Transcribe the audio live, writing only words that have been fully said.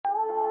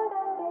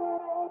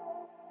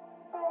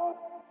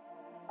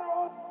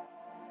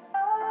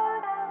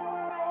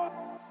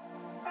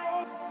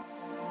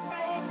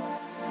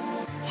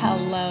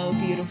Hello,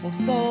 beautiful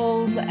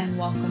souls, and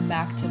welcome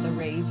back to the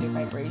Raise Your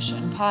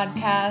Vibration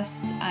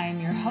podcast. I am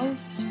your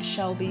host,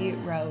 Shelby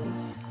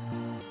Rose.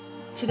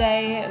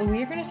 Today,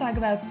 we are going to talk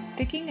about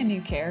picking a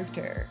new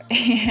character,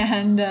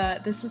 and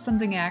this is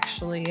something I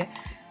actually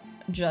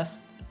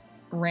just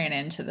ran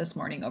into this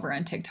morning over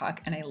on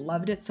TikTok, and I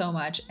loved it so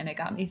much, and it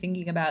got me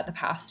thinking about the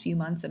past few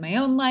months in my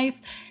own life,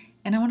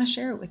 and I want to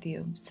share it with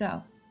you.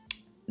 So,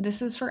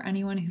 this is for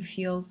anyone who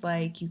feels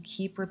like you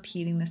keep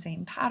repeating the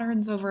same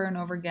patterns over and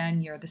over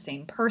again. You're the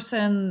same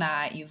person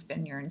that you've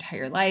been your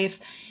entire life.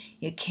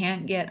 You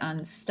can't get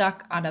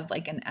unstuck out of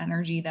like an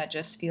energy that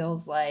just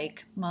feels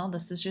like, well,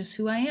 this is just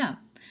who I am.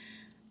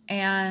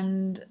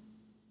 And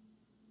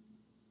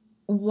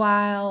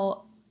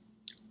while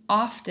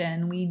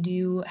often we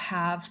do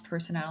have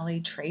personality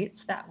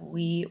traits that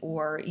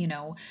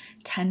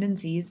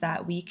tendencies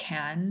that we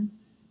can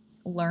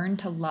learn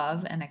to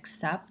love and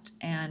accept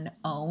and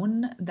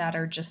own that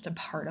are just a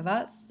part of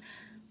us,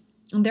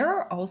 there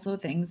are also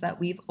things that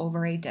we've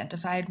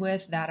over-identified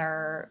with that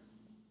are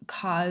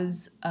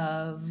cause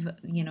of,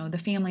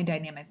 the family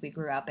dynamic we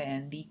grew up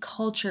in, the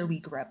culture we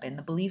grew up in,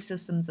 the belief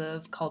systems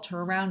of culture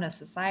around us,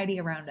 society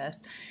around us,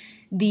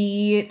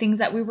 the things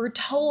that we were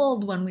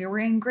told when we were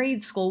in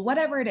grade school,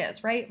 whatever it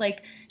is, right?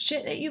 Like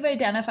shit that you've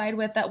identified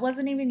with that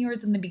wasn't even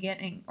yours in the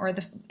beginning or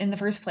in the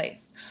first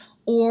place,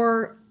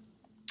 or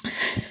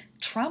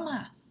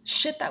trauma,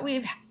 shit that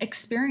we've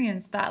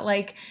experienced that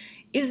like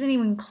isn't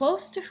even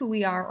close to who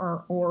we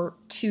are or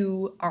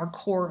to our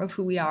core of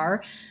who we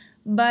are,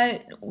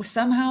 but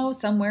somehow,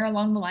 somewhere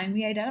along the line,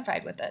 we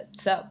identified with it.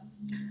 So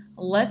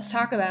let's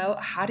talk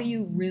about how do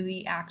you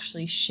really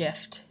actually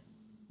shift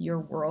your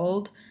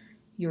world,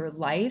 your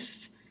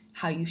life,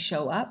 how you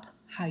show up,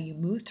 how you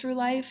move through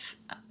life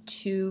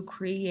to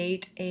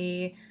create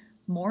a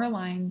more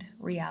aligned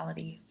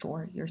reality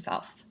for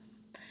yourself.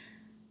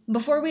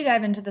 Before we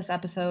dive into this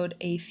episode,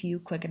 a few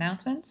quick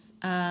announcements.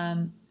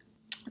 I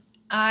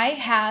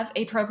have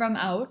a program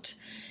out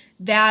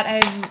that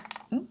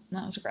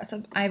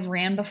I've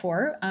ran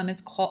before.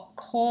 It's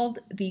called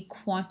the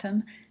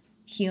Quantum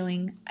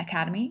Healing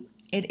Academy.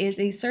 It is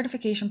a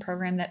certification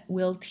program that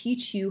will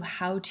teach you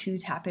how to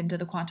tap into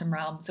the quantum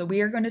realm. So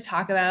we are going to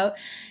talk about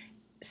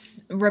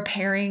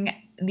repairing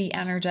the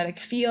energetic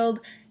field,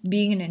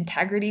 being in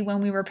integrity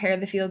when we repair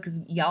the field,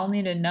 because y'all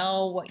need to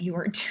know what you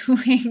are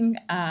doing.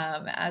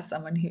 As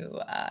someone who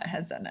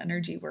has done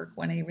energy work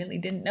when I really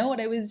didn't know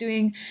what I was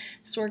doing,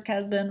 this work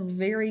has been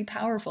very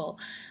powerful.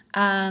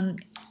 It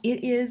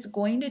is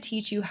going to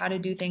teach you how to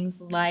do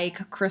things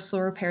like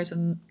crystal repairs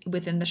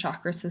within the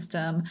chakra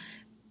system,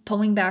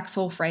 pulling back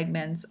soul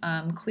fragments,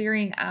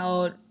 clearing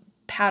out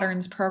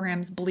patterns,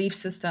 programs, belief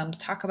systems,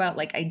 talk about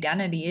like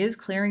identities,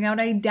 clearing out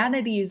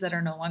identities that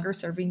are no longer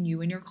serving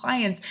you and your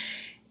clients,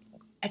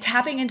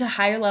 tapping into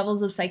higher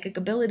levels of psychic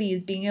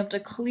abilities, being able to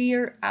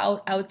clear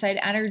out outside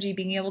energy,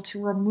 being able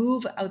to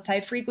remove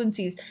outside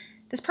frequencies.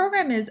 This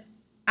program is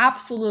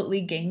absolutely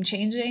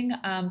game-changing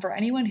for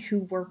anyone who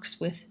works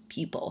with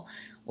people,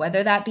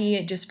 whether that be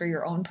just for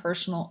your own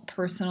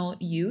personal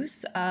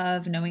use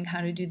of knowing how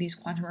to do these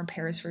quantum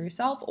repairs for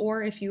yourself,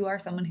 or if you are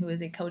someone who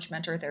is a coach,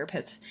 mentor,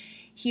 therapist,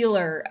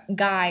 healer,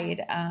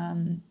 guide.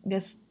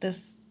 This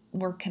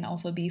work can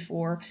also be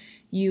for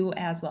you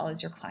as well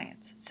as your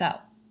clients. So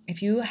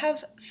if you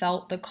have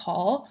felt the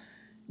call,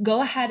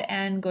 go ahead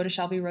and go to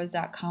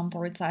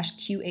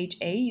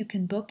shelbyrose.com/QHA. You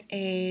can book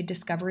a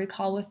discovery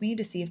call with me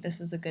to see if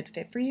this is a good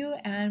fit for you,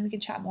 and we can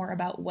chat more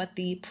about what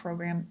the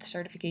program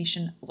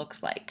certification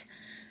looks like.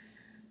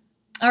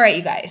 All right,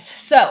 you guys.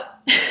 So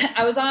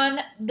I was on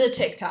the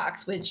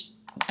TikToks, which,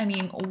 I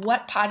mean,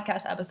 what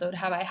podcast episode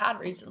have I had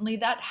recently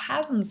that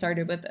hasn't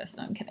started with this?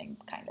 No, I'm kidding,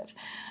 kind of.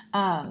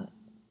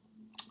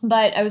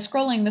 But I was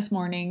scrolling this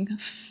morning,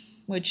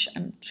 which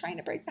I'm trying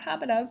to break the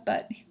habit of,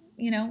 but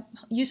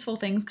useful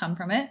things come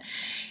from it.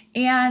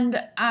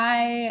 And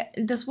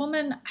this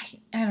woman,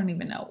 I don't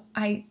even know.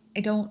 I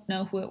don't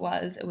know who it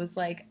was. It was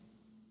like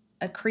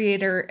a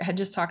creator had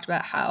just talked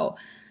about how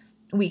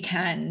we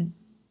can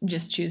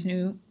just choose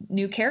new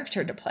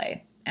character to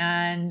play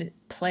and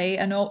play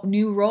a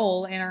new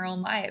role in our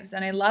own lives.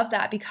 And I love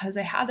that because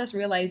I had this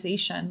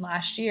realization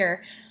last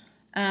year.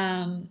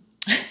 I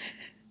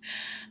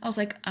was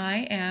like,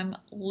 I am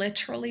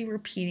literally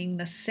repeating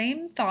the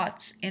same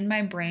thoughts in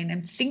my brain.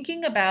 I'm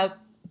thinking about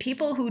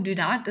people who do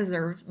not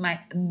deserve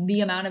the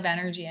amount of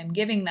energy I'm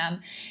giving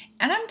them.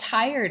 And I'm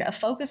tired of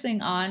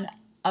focusing on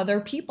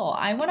other people.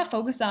 I want to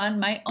focus on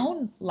my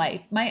own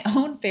life, my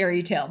own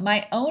fairy tale,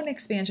 my own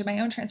expansion, my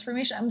own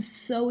transformation. I'm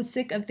so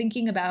sick of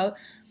thinking about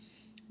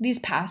these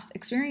past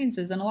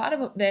experiences. And a lot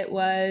of it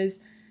was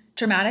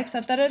traumatic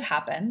stuff that had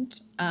happened,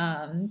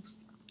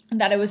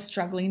 that I was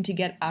struggling to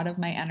get out of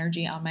my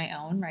energy on my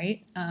own,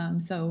 right?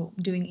 So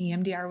doing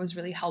EMDR was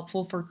really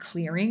helpful for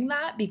clearing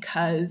that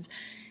because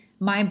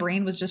my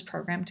brain was just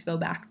programmed to go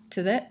back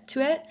to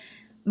it.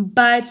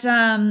 But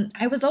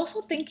I was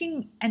also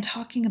thinking and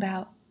talking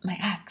about my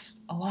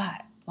ex a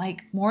lot,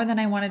 like more than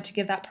I wanted to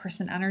give that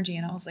person energy.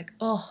 And I was like,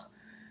 oh,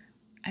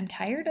 I'm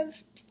tired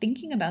of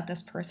thinking about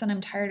this person.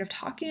 I'm tired of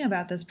talking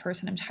about this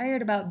person. I'm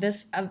tired about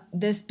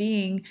this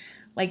being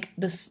like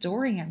the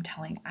story I'm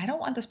telling. I don't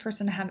want this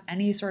person to have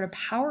any sort of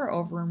power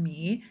over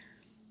me.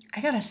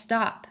 I gotta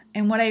stop.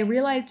 And what I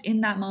realized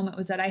in that moment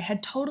was that I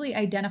had totally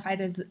identified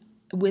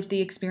with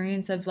the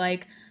experience of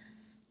like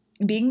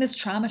being this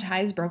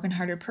traumatized,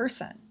 brokenhearted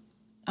person.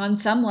 On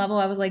some level,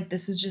 I was like,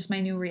 this is just my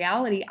new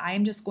reality. I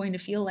am just going to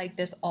feel like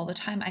this all the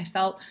time. I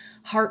felt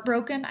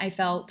heartbroken. I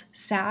felt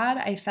sad.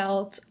 I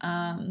felt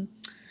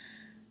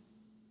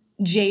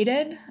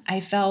jaded. I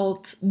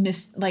felt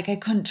like I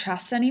couldn't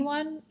trust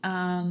anyone.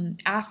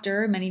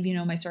 After, many of you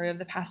know my story of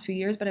the past few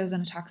years, but I was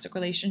in a toxic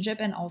relationship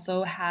and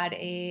also had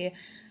a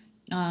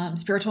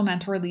spiritual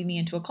mentor lead me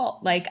into a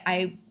cult. Like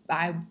I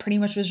pretty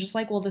much was just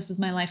like, well, this is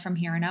my life from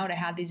here on out. I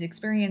had these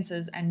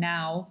experiences and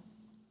now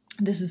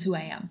this is who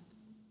I am.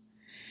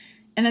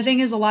 And the thing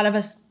is, a lot of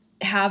us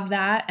have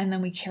that and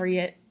then we carry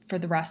it for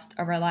the rest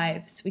of our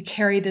lives. We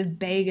carry this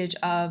baggage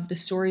of the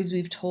stories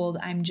we've told.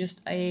 I'm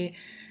just a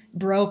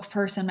broke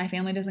person. My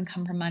family doesn't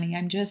come from money.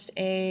 I'm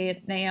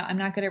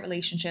not good at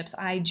relationships.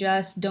 I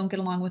just don't get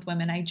along with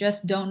women. I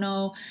just don't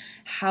know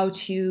how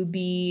to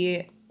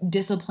be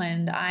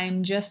disciplined.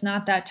 I'm just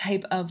not that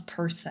type of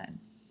person.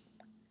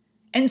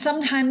 And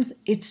sometimes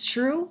it's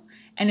true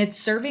and it's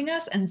serving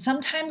us. And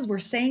sometimes we're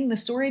saying the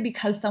story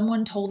because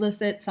someone told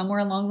us it somewhere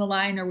along the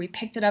line, or we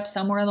picked it up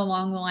somewhere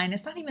along the line.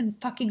 It's not even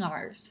fucking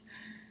ours.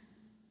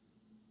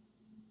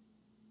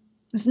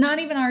 It's not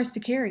even ours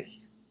to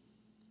carry.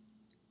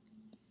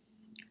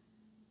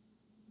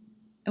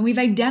 And we've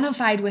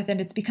identified with it.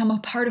 It's become a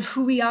part of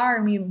who we are.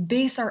 And we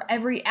base our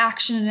every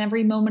action and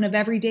every moment of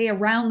every day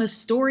around the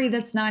story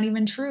that's not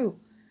even true.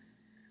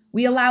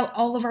 We allow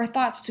all of our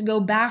thoughts to go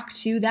back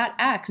to that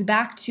ex,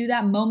 back to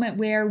that moment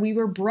where we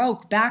were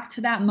broke, back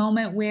to that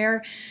moment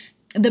where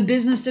the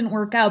business didn't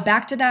work out,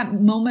 back to that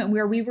moment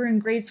where we were in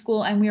grade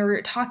school and we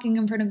were talking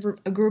in front of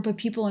a group of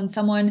people and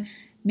someone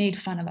made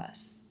fun of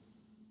us.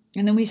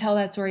 And then we tell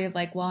that story of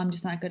like, well, I'm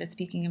just not good at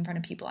speaking in front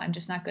of people. I'm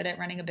just not good at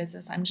running a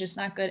business. I'm just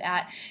not good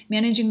at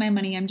managing my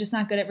money. I'm just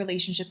not good at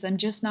relationships. I'm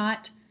just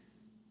not.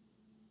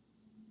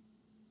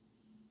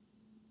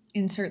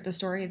 Insert the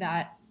story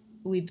that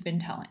we've been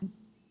telling.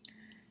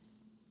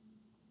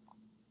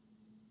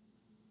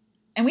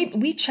 And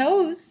we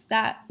chose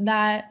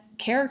that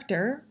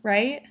character,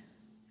 right?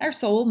 Our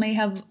soul may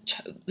have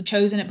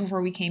chosen it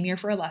before we came here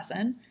for a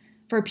lesson,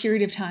 for a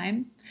period of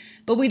time.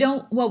 But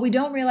what we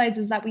don't realize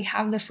is that we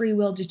have the free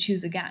will to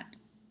choose again.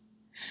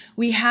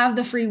 We have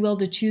the free will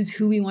to choose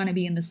who we want to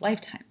be in this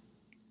lifetime.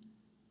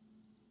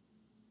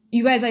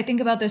 You guys, I think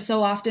about this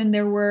so often.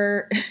 There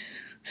were,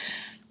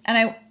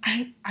 and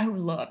I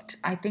looked,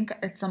 I think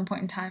at some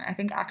point in time, I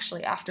think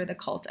actually after the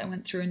cult, I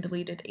went through and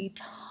deleted a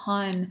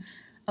ton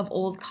of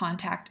old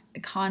content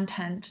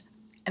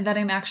that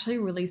I'm actually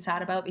really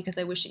sad about, because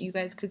I wish that you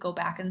guys could go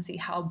back and see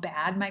how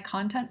bad my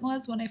content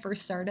was when I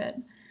first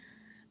started.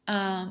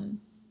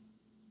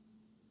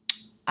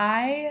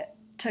 I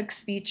took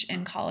speech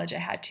in college. I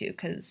had to,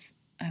 because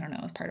I don't know,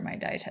 it was part of my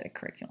dietetic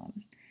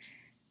curriculum.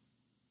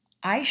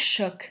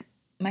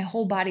 My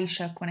whole body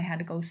shook when I had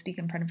to go speak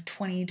in front of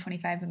 20,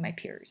 25 of my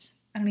peers.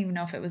 I don't even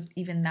know if it was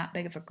even that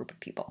big of a group of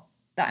people.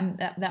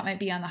 That might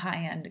be on the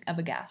high end of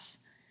a guess.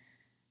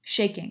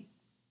 Shaking.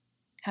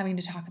 Having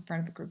to talk in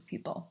front of a group of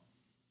people.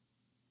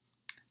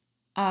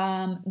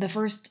 The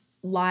first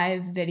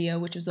live video,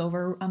 which was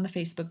over on the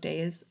Facebook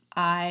days,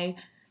 I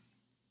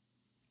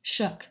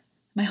shook.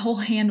 My whole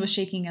hand was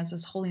shaking as I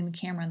was holding the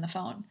camera and the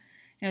phone.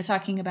 And I was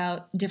talking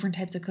about different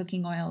types of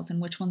cooking oils and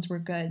which ones were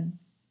good.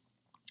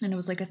 And it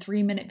was like a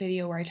 3-minute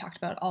video where I talked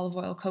about olive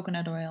oil,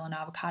 coconut oil, and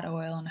avocado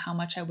oil and how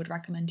much I would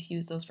recommend to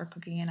use those for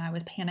cooking. And I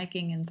was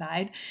panicking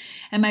inside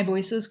and my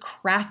voice was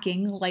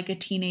cracking like a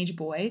teenage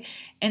boy.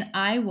 And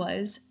I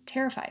was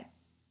terrified.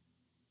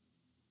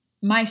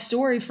 My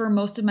story for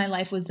most of my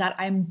life was that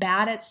I'm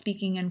bad at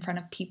speaking in front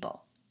of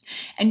people.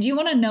 And do you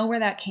want to know where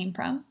that came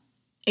from?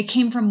 It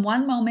came from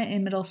one moment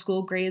in middle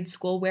school, grade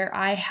school, where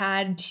I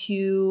thought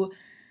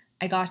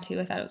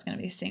I was going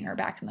to be a singer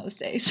back in those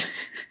days.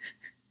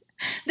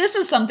 This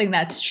is something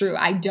that's true.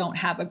 I don't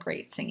have a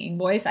great singing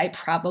voice. I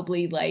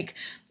probably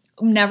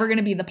never going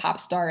to be the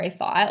pop star I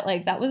thought.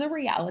 That was a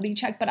reality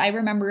check. But I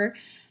remember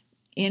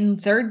in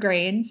 3rd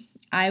grade,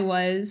 I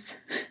was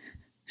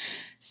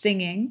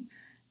singing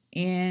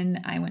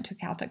I went to a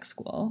Catholic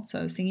school. So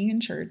I was singing in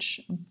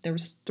church. There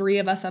was 3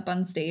 of us up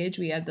on stage.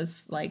 We had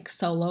this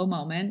solo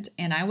moment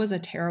and I was a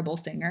terrible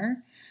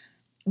singer,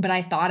 but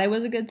I thought I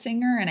was a good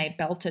singer and I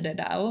belted it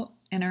out.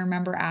 And I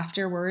remember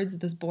afterwards,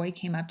 this boy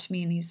came up to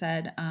me and he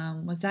said,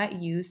 was that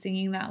you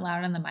singing that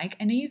loud on the mic?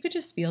 I know you could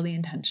just feel the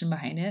intention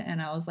behind it.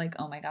 And I was like,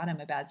 oh my God,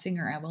 I'm a bad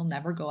singer. I will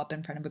never go up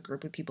in front of a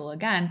group of people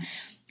again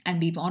and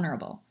be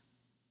vulnerable.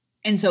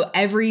 And so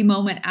every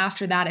moment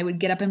after that, I would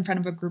get up in front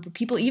of a group of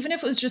people, even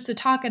if it was just to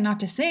talk and not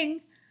to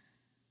sing.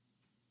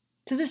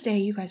 To this day,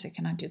 you guys, I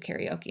cannot do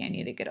karaoke. I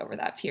need to get over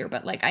that fear.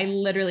 But I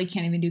literally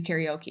can't even do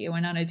karaoke. I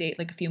went on a date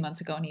a few months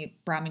ago and he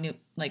brought me to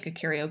a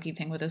karaoke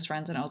thing with his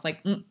friends. And I was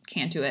like,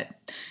 can't do it.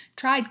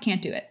 Tried,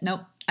 can't do it.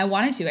 Nope. I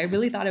wanted to. I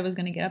really thought I was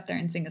going to get up there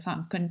and sing a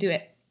song. Couldn't do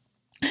it.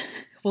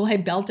 Will I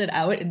belt it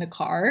out in the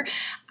car?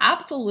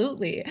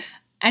 Absolutely.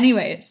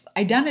 Anyways,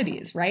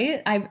 identities,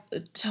 right? I've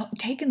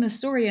taken the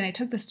story and I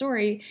took the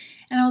story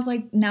and I was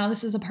like, now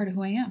this is a part of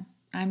who I am.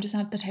 I'm just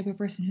not the type of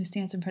person who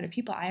stands in front of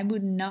people. I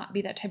would not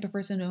be that type of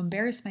person to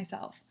embarrass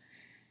myself.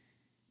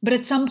 But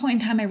at some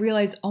point in time, I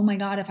realized, oh my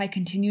God, if I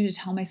continue to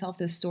tell myself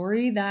this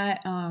story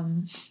that,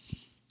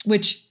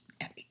 which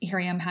here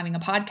I am having a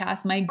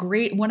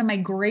podcast, one of my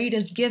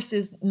greatest gifts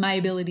is my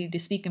ability to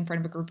speak in front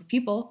of a group of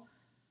people,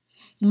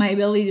 my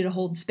ability to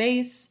hold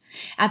space.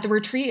 At the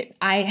retreat,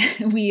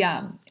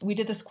 we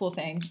did this cool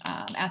thing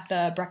at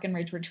the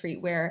Breckenridge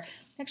retreat where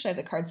actually I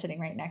have the card sitting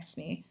right next to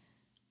me.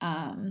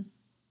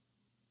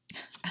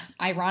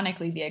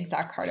 Ironically, the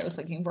exact card I was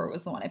looking for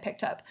was the one I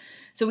picked up.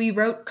 So we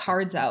wrote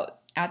cards out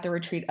at the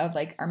retreat of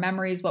like our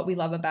memories, what we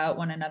love about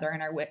one another,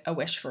 and a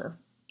wish for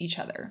each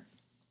other.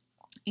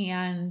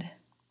 And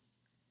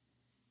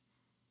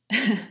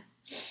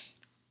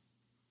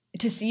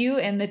to see you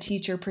in the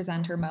teacher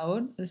presenter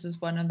mode, this is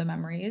one of the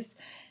memories.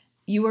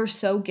 You were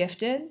so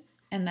gifted.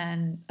 And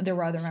then there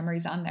were other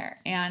memories on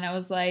there. And I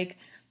was like,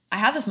 I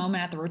had this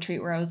moment at the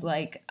retreat where I was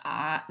like,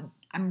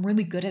 I'm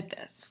really good at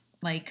this.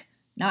 Like,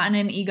 not in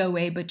an ego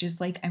way, but just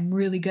like I'm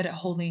really good at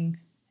holding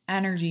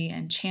energy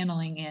and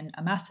channeling in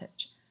a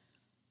message.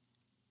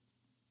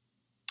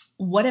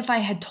 What if I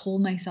had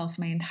told myself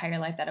my entire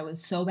life that I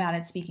was so bad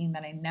at speaking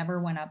that I never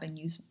went up and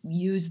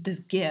used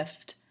this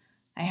gift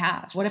I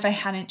have? What if I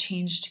hadn't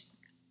changed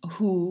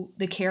who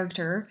the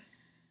character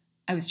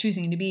I was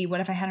choosing to be?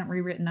 What if I hadn't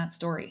rewritten that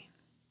story?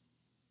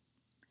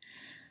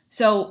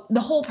 So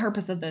the whole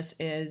purpose of this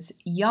is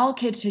y'all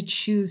get to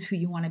choose who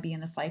you want to be in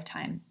this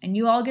lifetime. And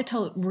you all get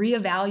to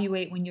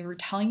reevaluate when you're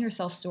telling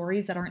yourself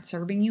stories that aren't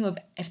serving you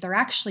if they're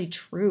actually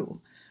true.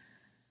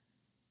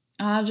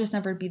 I'll just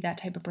never be that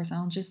type of person.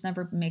 I'll just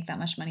never make that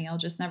much money. I'll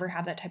just never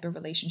have that type of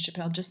relationship.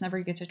 I'll just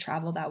never get to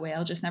travel that way.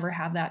 I'll just never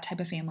have that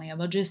type of family. I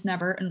will just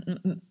never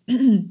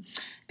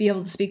be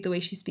able to speak the way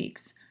she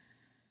speaks.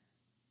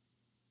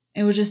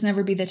 It will just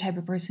never be the type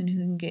of person who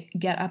can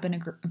get up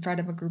in front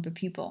of a group of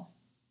people.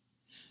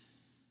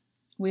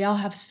 We all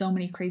have so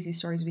many crazy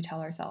stories we tell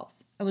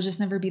ourselves. It will just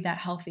never be that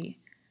healthy.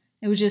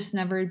 It will just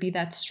never be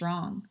that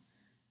strong.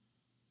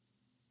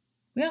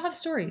 We all have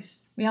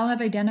stories. We all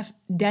have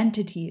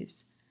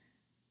identities.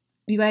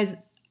 You guys,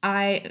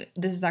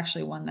 this is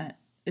actually one that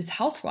is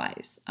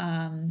health-wise.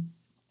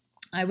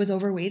 I was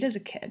overweight as a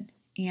kid,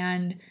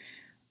 and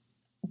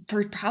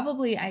for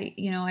probably,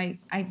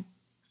 I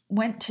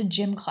went to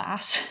gym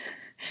class.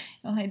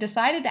 I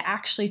decided to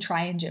actually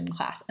try in gym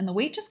class, and the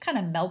weight just kind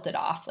of melted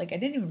off. Like I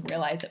didn't even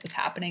realize it was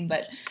happening,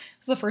 but it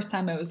was the first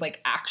time I was like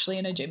actually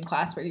in a gym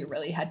class where you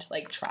really had to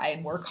like try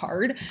and work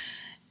hard.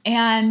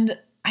 And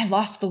I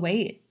lost the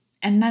weight.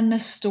 And then the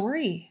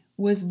story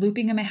was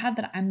looping in my head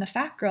that I'm the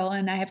fat girl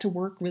and I have to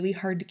work really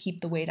hard to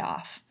keep the weight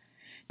off.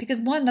 Because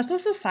one, that's a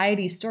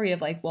society story of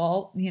like,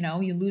 well,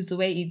 you lose the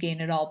weight, you gain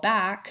it all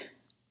back.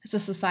 It's a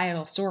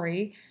societal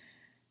story.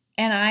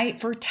 And I,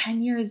 for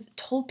 10 years,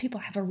 told people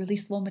I have a really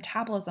slow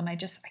metabolism. I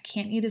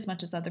can't eat as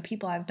much as other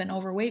people. I've been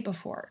overweight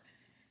before.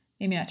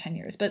 Maybe not 10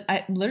 years, but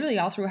I literally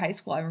all through high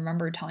school, I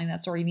remember telling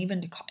that story and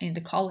even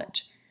into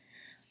college.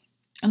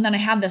 And then I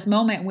had this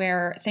moment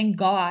where, thank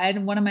God,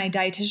 one of my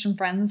dietitian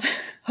friends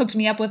hooked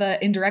me up with an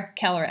indirect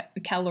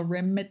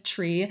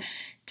calorimetry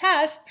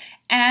test.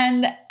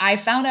 And I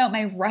found out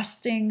my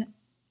resting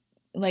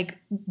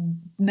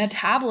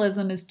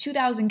metabolism is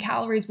 2,000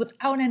 calories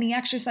without any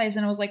exercise.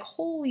 And I was like,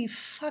 holy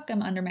fuck,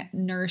 I'm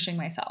undernourishing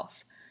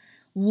myself.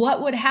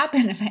 What would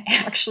happen if I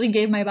actually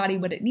gave my body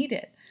what it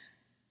needed?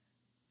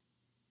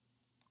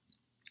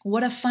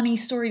 What a funny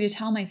story to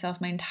tell myself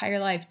my entire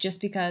life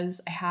just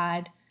because I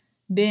had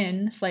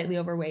been slightly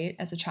overweight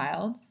as a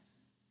child,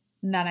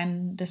 and that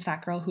I'm this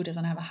fat girl who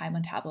doesn't have a high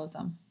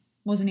metabolism.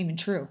 Wasn't even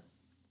true,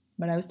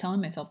 but I was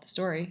telling myself the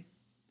story.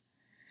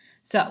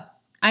 So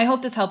I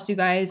hope this helps you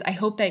guys. I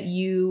hope that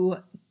you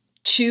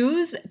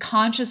choose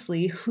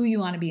consciously who you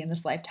want to be in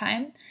this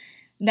lifetime,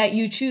 that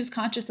you choose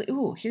consciously.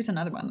 Ooh, here's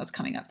another one that's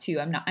coming up too.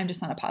 I'm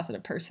just not a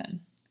positive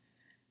person.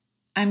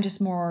 I'm just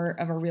more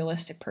of a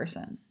realistic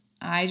person.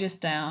 I had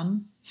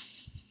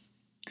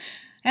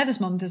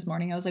this moment this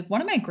morning. I was like, one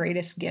of my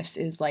greatest gifts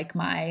is like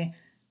my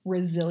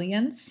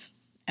resilience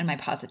and my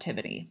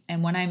positivity.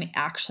 And when I'm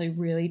actually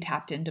really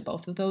tapped into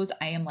both of those,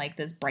 I am like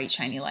this bright,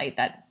 shiny light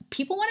that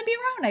people want to be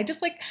around.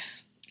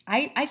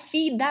 I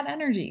feed that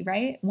energy,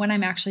 right? When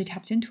I'm actually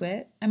tapped into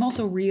it. I'm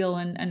also real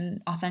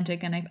and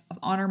authentic and I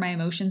honor my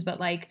emotions, but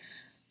like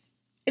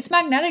it's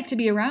magnetic to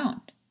be around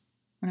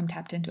when I'm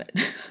tapped into it,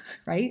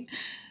 right?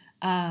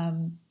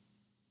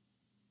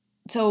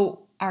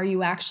 So are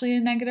you actually a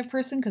negative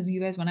person? Because you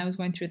guys, when I was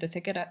going through the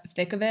thick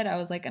of it, I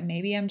was like,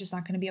 maybe I'm just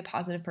not going to be a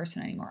positive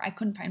person anymore. I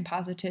couldn't find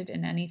positive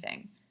in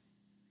anything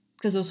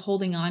because I was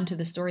holding on to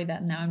the story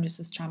that now I'm just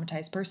this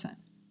traumatized person.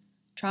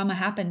 Trauma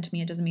happened to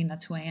me. It doesn't mean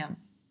that's who I am.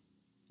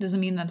 It doesn't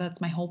mean that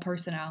that's my whole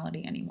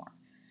personality anymore.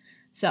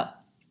 So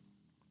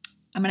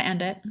I'm going to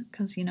end it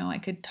because, I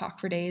could talk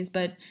for days,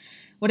 but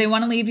What I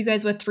want to leave you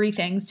guys with 3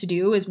 things to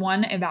do is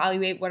 1,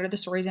 evaluate what are the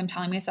stories I'm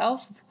telling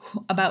myself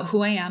about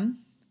who I am,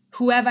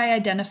 who have I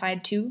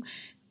identified to,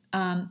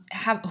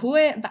 who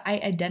have I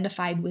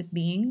identified with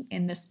being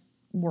in this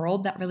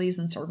world that really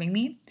isn't serving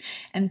me,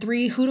 and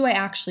 3, who do I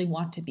actually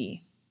want to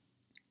be?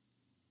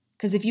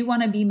 Because if you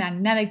want to be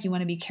magnetic, you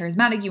want to be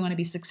charismatic, you want to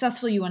be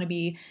successful, you want to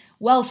be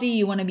wealthy,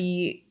 you want to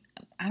be,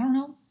 I don't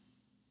know,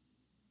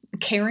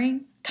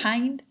 caring,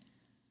 kind,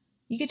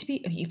 you get to be,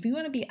 if you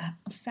want to be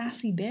a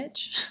sassy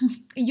bitch,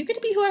 you get to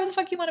be whoever the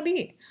fuck you want to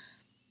be.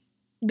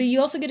 But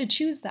you also get to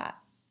choose that.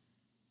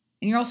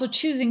 And you're also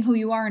choosing who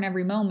you are in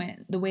every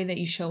moment, the way that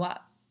you show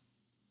up.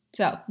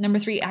 So number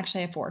 3,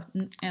 actually I have 4.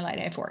 I lied,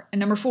 I have 4. And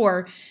number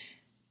 4,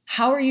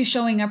 how are you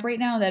showing up right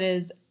now that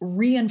is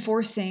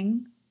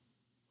reinforcing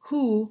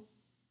who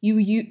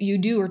you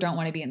do or don't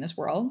want to be in this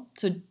world?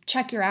 So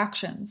check your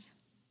actions.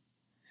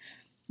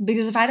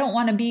 Because if I don't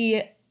want to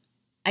be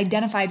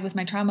identified with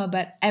my trauma,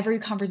 but every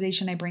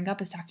conversation I bring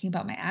up is talking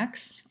about my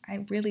ex,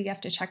 I really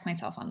have to check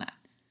myself on that.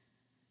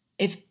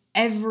 If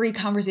every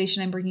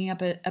conversation I'm bringing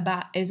up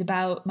is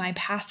about my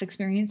past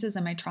experiences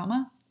and my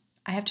trauma,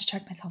 I have to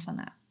check myself on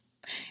that.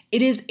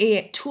 It is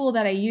a tool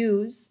that I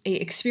use, a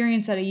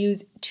experience that I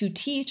use to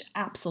teach,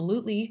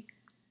 absolutely.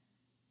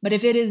 But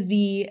if it is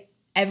the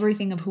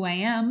everything of who I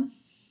am,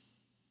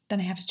 then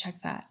I have to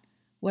check that.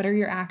 What are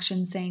your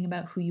actions saying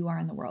about who you are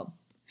in the world?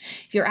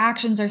 If your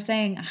actions are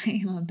saying, I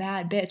am a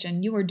bad bitch,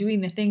 and you are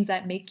doing the things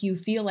that make you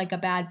feel like a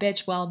bad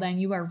bitch, well, then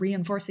you are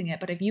reinforcing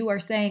it. But if you are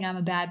saying, I'm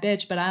a bad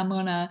bitch, but I'm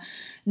going to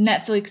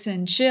Netflix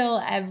and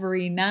chill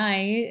every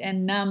night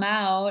and numb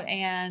out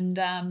and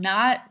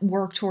not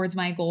work towards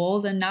my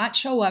goals and not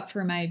show up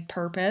for my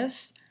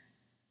purpose,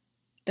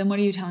 then what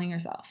are you telling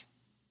yourself?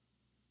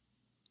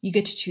 You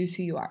get to choose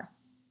who you are.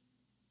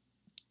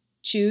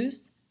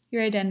 Choose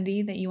your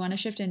identity that you want to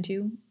shift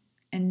into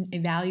and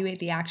evaluate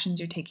the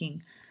actions you're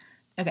taking.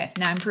 Okay,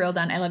 now I'm for real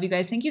done. I love you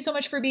guys. Thank you so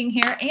much for being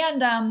here.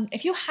 And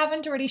if you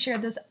haven't already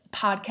shared this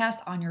podcast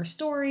on your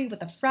story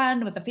with a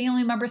friend, with a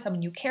family member,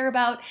 someone you care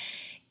about,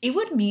 it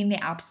would mean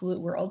the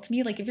absolute world to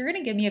me. Like if you're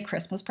going to give me a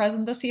Christmas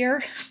present this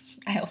year,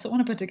 I also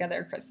want to put together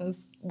a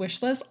Christmas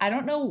wish list. I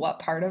don't know what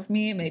part of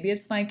me, maybe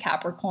it's my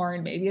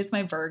Capricorn, maybe it's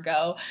my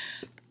Virgo.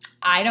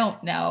 I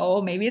don't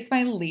know. Maybe it's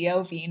my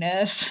Leo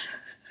Venus.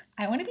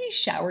 I want to be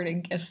showered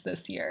in gifts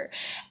this year.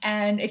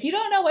 And if you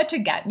don't know what to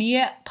get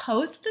me,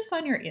 post this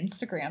on your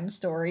Instagram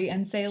story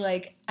and say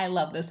like, I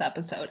love this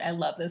episode. I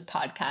love this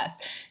podcast.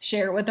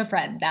 Share it with a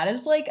friend. That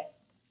is like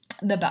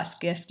the best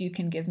gift you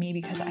can give me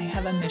because I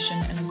have a mission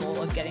and a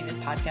goal of getting this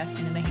podcast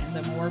into the hands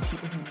of more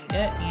people who need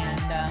it.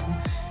 And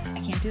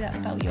I can't do that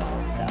without you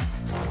all. So,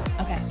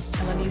 okay.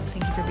 I love you.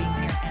 Thank you for being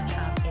here and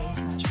have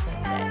a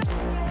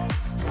magical day.